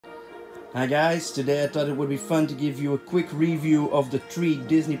Hi guys, today I thought it would be fun to give you a quick review of the 3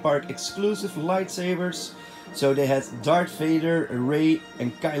 Disney Park exclusive lightsabers. So they had Darth Vader, Rey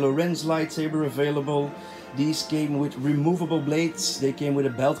and Kylo Ren's lightsaber available. These came with removable blades, they came with a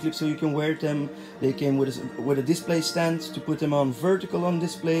belt clip so you can wear them. They came with a display stand to put them on vertical on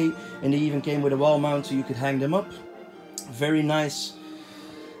display, and they even came with a wall mount so you could hang them up. Very nice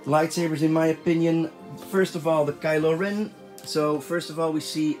lightsabers in my opinion. First of all, the Kylo Ren. So first of all, we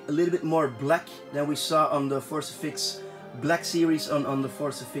see a little bit more black than we saw on the ForceFX Black series on the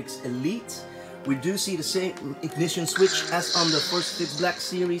ForceFX Elite. We do see the same ignition switch as on the ForceFX Black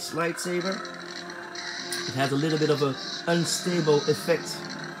series lightsaber. It has a little bit of an unstable effect,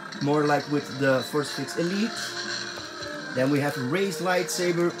 more like with the ForceFX Elite. Then we have Rey's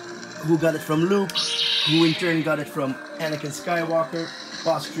lightsaber, who got it from Luke, who in turn got it from Anakin Skywalker,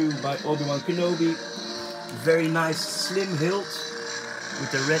 passed through by Obi-Wan Kenobi. Very nice slim hilt with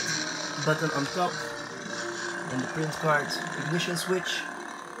the red button on top and the print card ignition switch.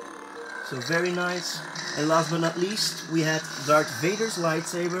 So very nice. And last but not least, we had Darth Vader's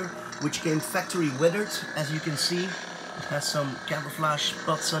lightsaber, which came factory weathered. As you can see, it has some camouflage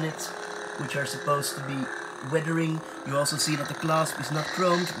spots on it, which are supposed to be weathering. You also see that the clasp is not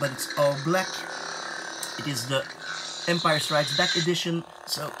chromed, but it's all black. It is the Empire Strikes Back edition.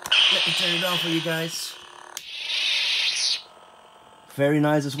 So let me turn it on for you guys. Very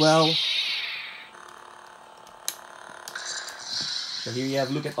nice as well. So here you have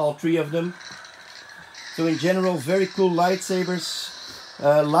a look at all 3 of them. So in general, very cool lightsabers.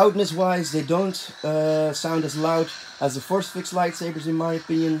 Loudness wise, they don't sound as loud as the ForceFX lightsabers in my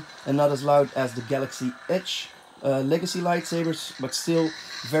opinion, and not as loud as the Galaxy Edge Legacy lightsabers, but still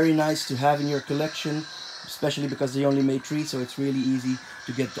very nice to have in your collection, especially because they only made 3, so it's really easy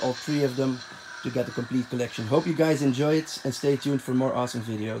to get all 3 of them to get a complete collection. Hope you guys enjoy it and stay tuned for more awesome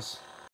videos.